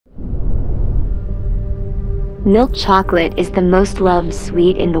Milk chocolate is the most loved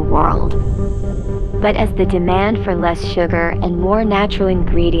sweet in the world. But as the demand for less sugar and more natural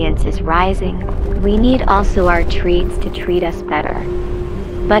ingredients is rising, we need also our treats to treat us better.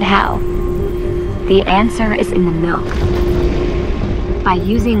 But how? The answer is in the milk. By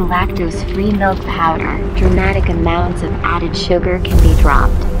using lactose-free milk powder, dramatic amounts of added sugar can be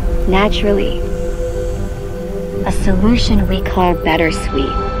dropped naturally. A solution we call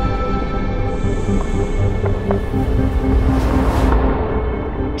Bettersweet.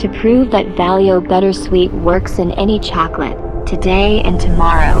 To prove that Valio Bettersweet works in any chocolate, today and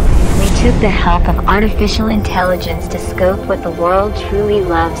tomorrow, we took the help of artificial intelligence to scope what the world truly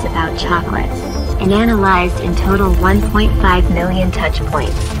loves about chocolate, and analyzed in total 1.5 million touch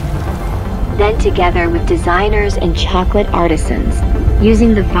points. Then together with designers and chocolate artisans,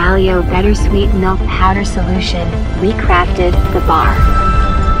 using the Valio Bettersweet milk powder solution, we crafted the bar.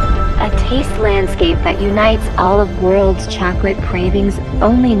 A taste landscape that unites all of world's chocolate cravings,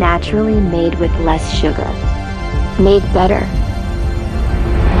 only naturally made with less sugar. Made better.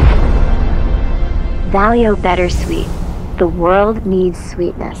 Valio Bettersweet. The world needs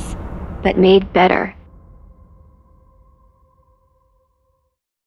sweetness, but made better.